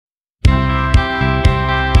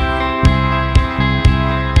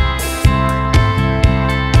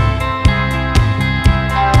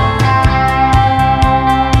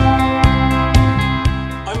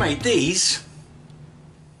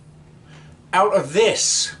out of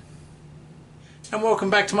this. And welcome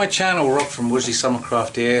back to my channel. Rob from Woodslee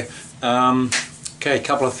Summercraft here. Okay, a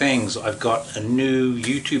couple of things. I've got a new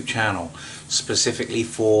YouTube channel specifically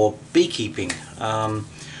for beekeeping.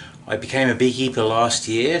 I became a beekeeper last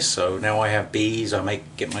year, so now I have bees. I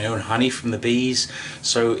get my own honey from the bees.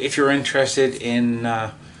 So if you're interested in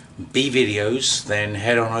bee videos, then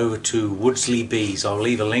head on over to Woodslee Bees. I'll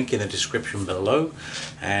leave a link in the description below,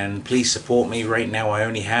 and please support me. Right now I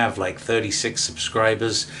only have like 36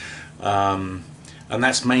 subscribers, and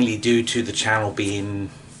that's mainly due to the channel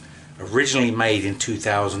being originally made in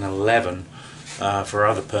 2011 for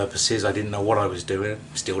other purposes. I didn't know what I was doing,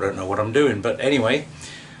 still don't know what I'm doing, but anyway,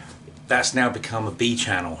 that's now become a bee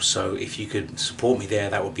channel. So if you could support me there,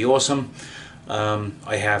 that would be awesome.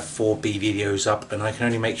 I have 4 bee videos up, and I can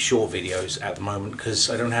only make short videos at the moment because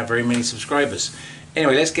I don't have very many subscribers.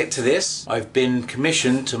 Anyway, let's get to this. I've been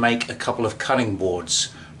commissioned to make a couple of cutting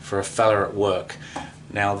boards for a fella at work.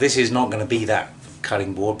 Now this is not going to be that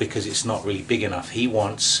cutting board because it's not really big enough. He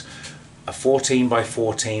wants a 14 by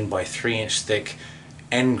 14 by 3 inch thick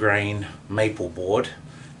end grain maple board,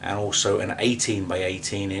 and also an 18 by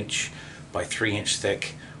 18 inch by 3 inch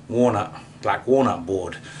thick black walnut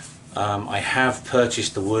board. I have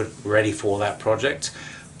purchased the wood ready for that project,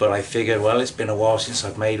 but I figured, well, it's been a while since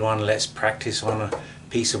I've made one. Let's practice on a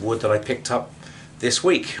piece of wood that I picked up this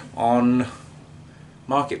week on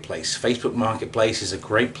Marketplace. Facebook Marketplace is a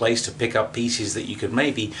great place to pick up pieces that you could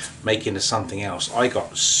maybe make into something else. I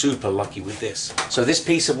got super lucky with this. So this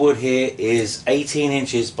piece of wood here is 18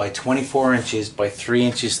 inches by 24 inches by 3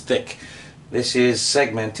 inches thick. This is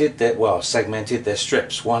segmented. Segmented. There's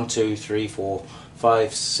strips. 1, 2, 3, 4,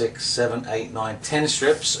 5, 6, 7, 8, 9, 10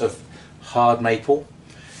 strips of hard maple.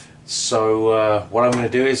 So what I'm going to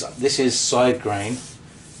do is, this is side grain.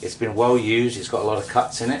 It's been well used. It's got a lot of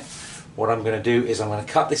cuts in it. What I'm going to do is I'm going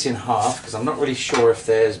to cut this in half because I'm not really sure if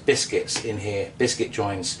there's biscuits in here, biscuit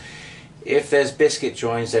joins. If there's biscuit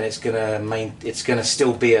joins, then it's going to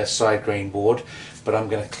still be a side grain board, but I'm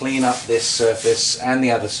going to clean up this surface and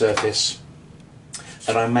the other surface,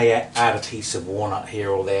 and I may add a piece of walnut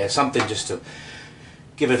here or there, something just to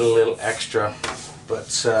give it a little extra,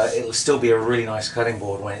 but it'll still be a really nice cutting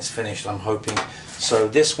board when it's finished, I'm hoping. So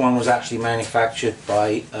this one was actually manufactured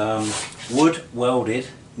by Wood Welded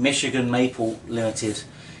Michigan Maple Limited.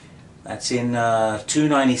 That's in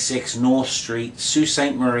 296 North Street, Sault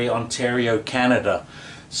Ste. Marie, Ontario, Canada.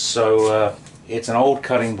 So it's an old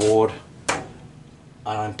cutting board, and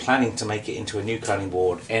I'm planning to make it into a new cutting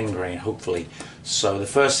board, end grain, hopefully. So the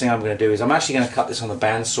first thing I'm going to do is I'm actually going to cut this on the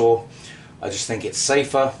bandsaw. I just think it's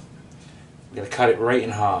safer. I'm going to cut it right in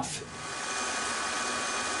half.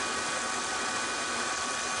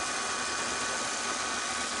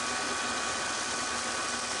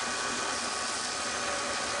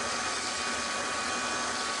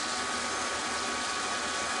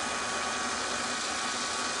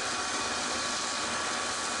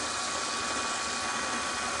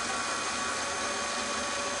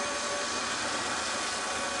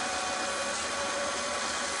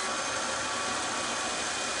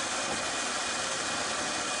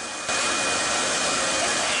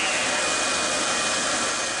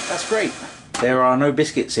 That's great. There are no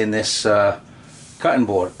biscuits in this cutting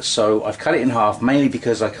board, so I've cut it in half, mainly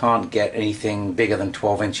because I can't get anything bigger than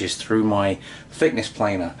 12 inches through my thickness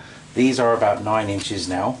planer. These are about 9 inches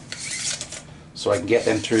now, so I can get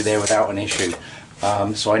them through there without an issue.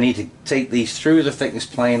 So I need to take these through the thickness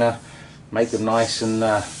planer, make them nice and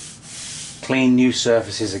clean, new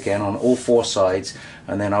surfaces again on all 4 sides,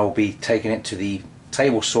 and then I will be taking it to the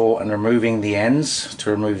table saw and removing the ends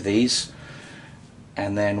to remove these,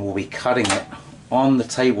 and then we'll be cutting it on the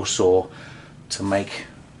table saw to make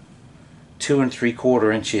 2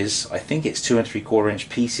 3/4 inches. I think it's 2 3/4 inch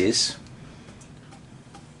pieces,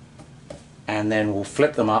 and then we'll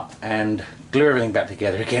flip them up and glue everything back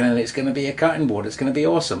together again, and it's going to be a cutting board. It's going to be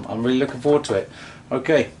awesome. I'm really looking forward to it.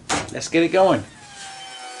 Okay, let's get it going.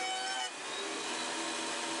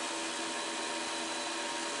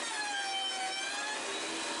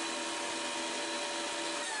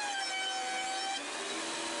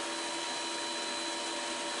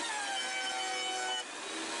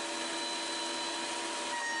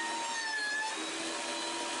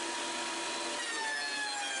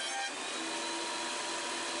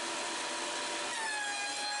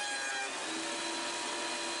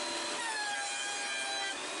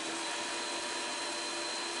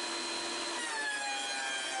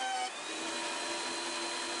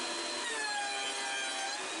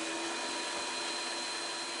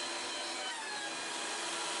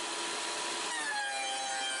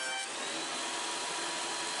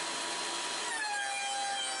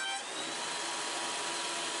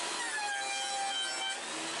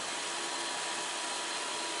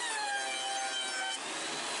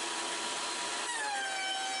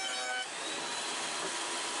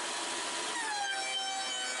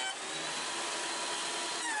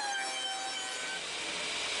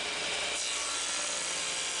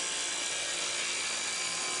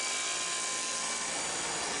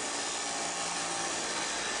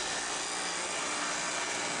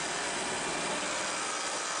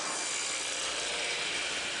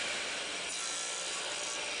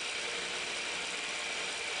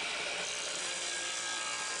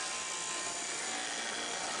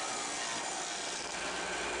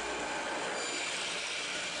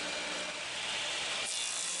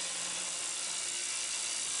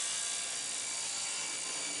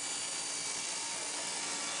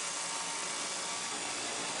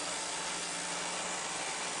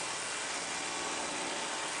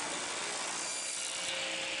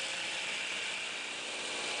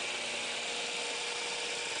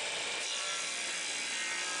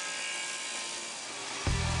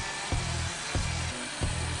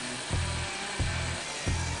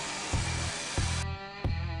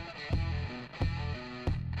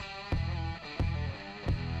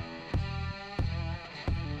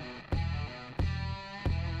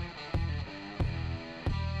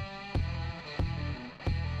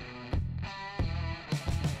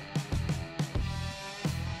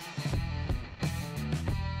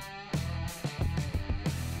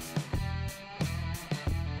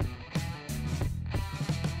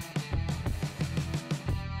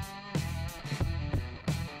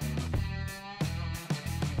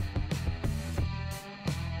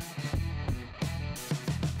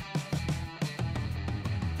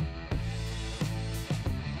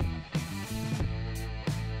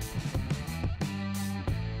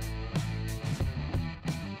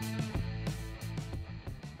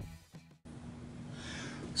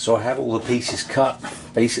 So I have all the pieces cut.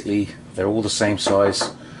 Basically they're all the same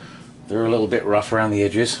size. They're a little bit rough around the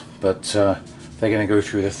edges, but they're going to go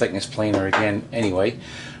through the thickness planer again anyway.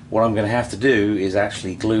 What I'm going to have to do is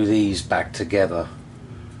actually glue these back together.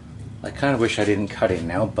 I kind of wish I didn't cut it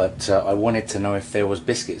now, but I wanted to know if there was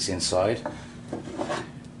biscuits inside.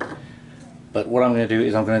 But what I'm going to do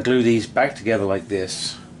is I'm going to glue these back together like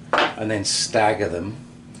this and then stagger them.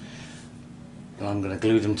 And I'm going to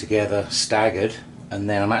glue them together staggered, and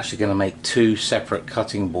then I'm actually going to make two separate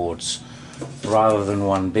cutting boards rather than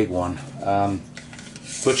one big one.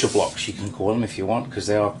 Butcher blocks you can call them if you want, because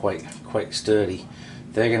they are quite sturdy.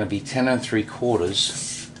 They're going to be 10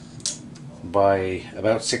 3/4 by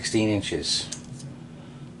about 16 inches.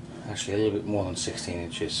 Actually a little bit more than 16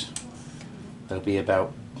 inches. They'll be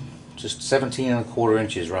about just 17 1/4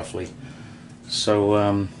 inches roughly. So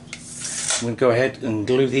I'm going to go ahead and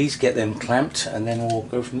glue these, get them clamped, and then we'll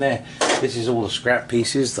go from there. This is all the scrap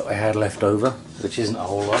pieces that I had left over, which isn't a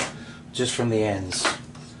whole lot, just from the ends,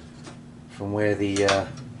 from where the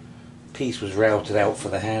piece was routed out for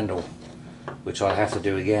the handle, which I'll have to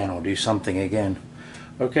do again, or do something again.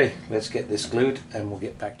 Okay, let's get this glued and we'll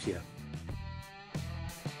get back to you.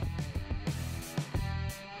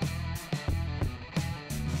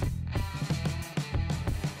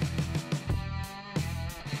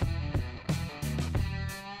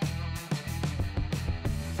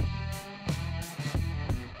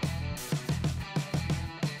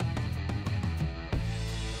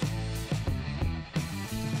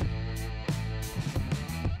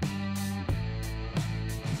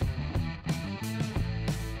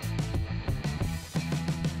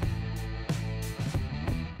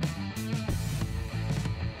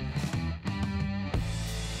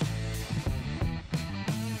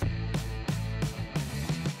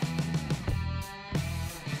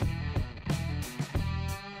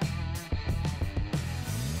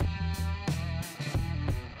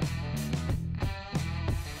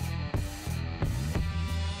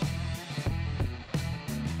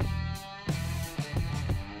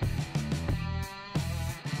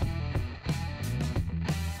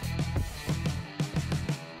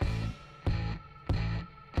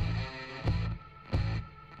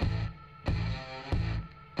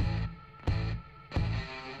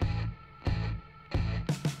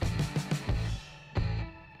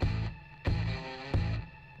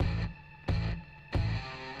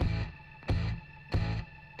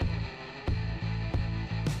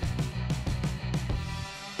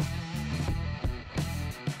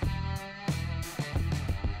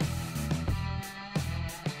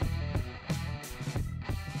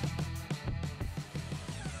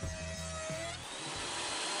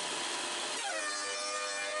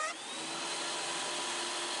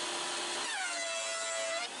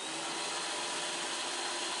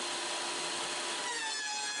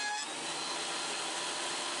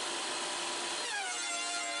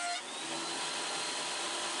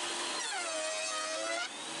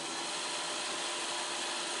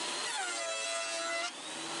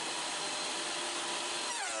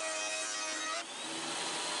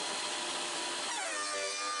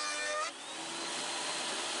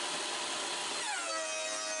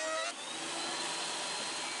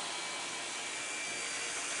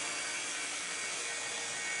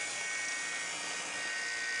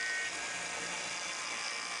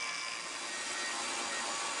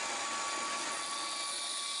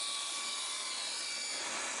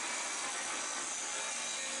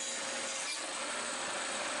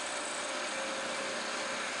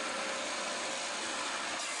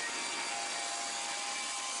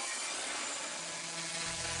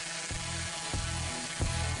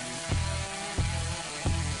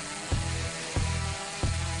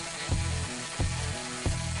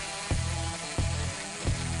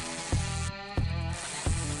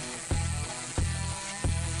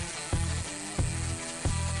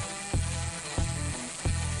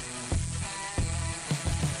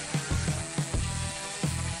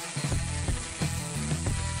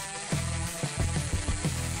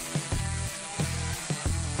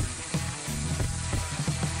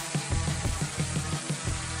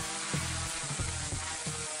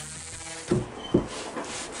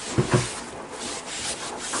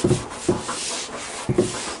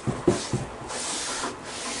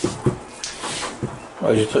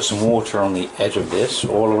 I just put some water on the edge of this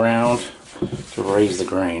all around to raise the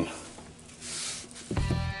grain.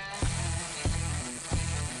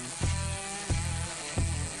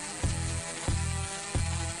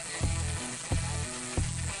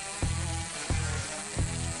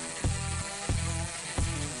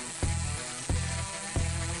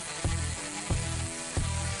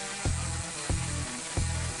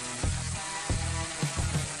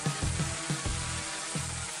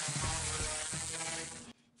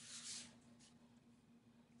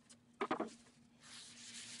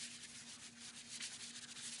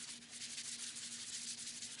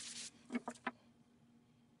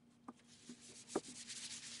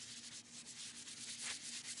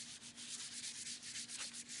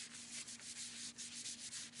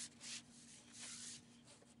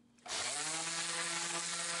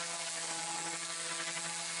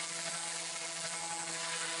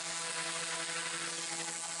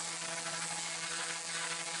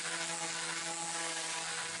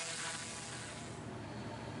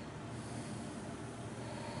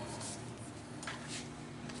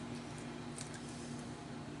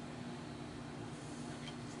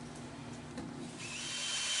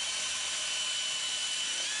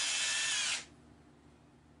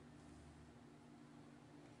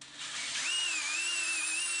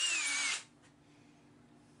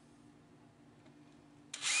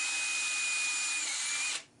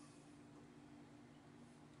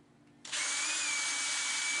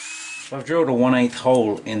 So I've drilled a 1/8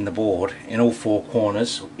 hole in the board in all four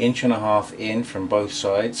corners, 1.5 inches in from both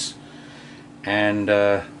sides, and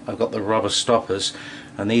I've got the rubber stoppers,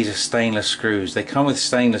 and these are stainless screws. They come with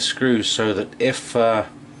stainless screws so that if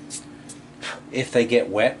they get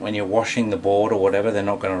wet when you're washing the board or whatever, they're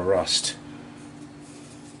not going to rust.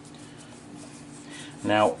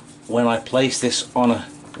 Now when I place this on a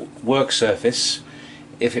work surface,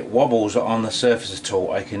 if it wobbles on the surface at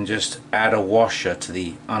all, I can just add a washer to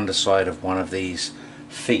the underside of one of these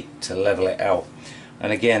feet to level it out.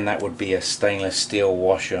 And again, that would be a stainless steel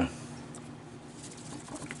washer.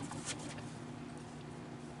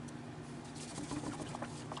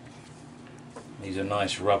 These are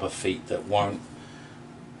nice rubber feet that won't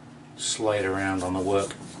slide around on the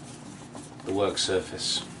work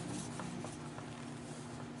surface.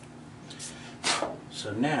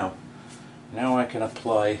 So now I can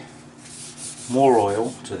apply more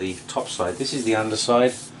oil to the top side. This is the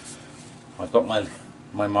underside. I've got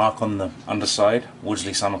my mark on the underside,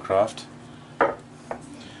 Woodslee Summercraft.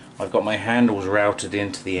 I've got my handles routed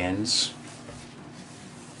into the ends,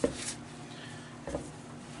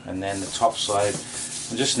 and then the top side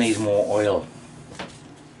just needs more oil.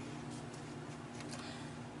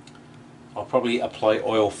 I'll probably apply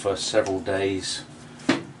oil for several days.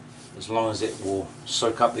 As long as it will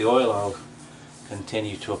soak up the oil, I'll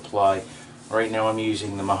continue to apply. Right now I'm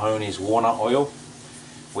using the Mahoney's walnut oil,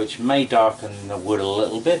 which may darken the wood a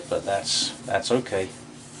little bit, but that's okay.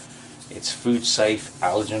 It's food safe,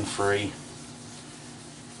 allergen free,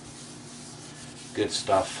 good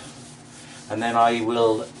stuff. And then I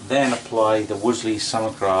will then apply the Woodslee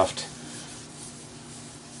Summercraft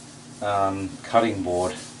cutting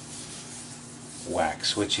board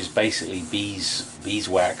wax, which is basically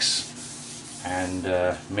beeswax and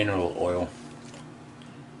mineral oil.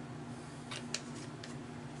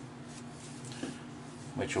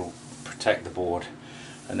 Which will protect the board,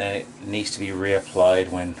 and then it needs to be reapplied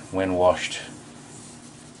when washed.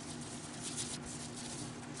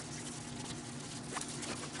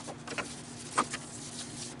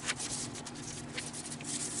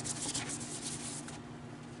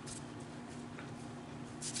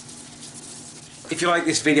 If you like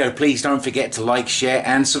this video, please don't forget to like, share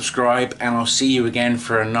and subscribe, and I'll see you again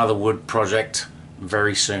for another wood project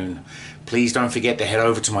very soon. Please don't forget to head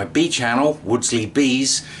over to my bee channel, Woodslee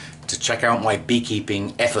Bees, to check out my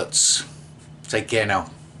beekeeping efforts. Take care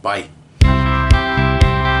now. Bye.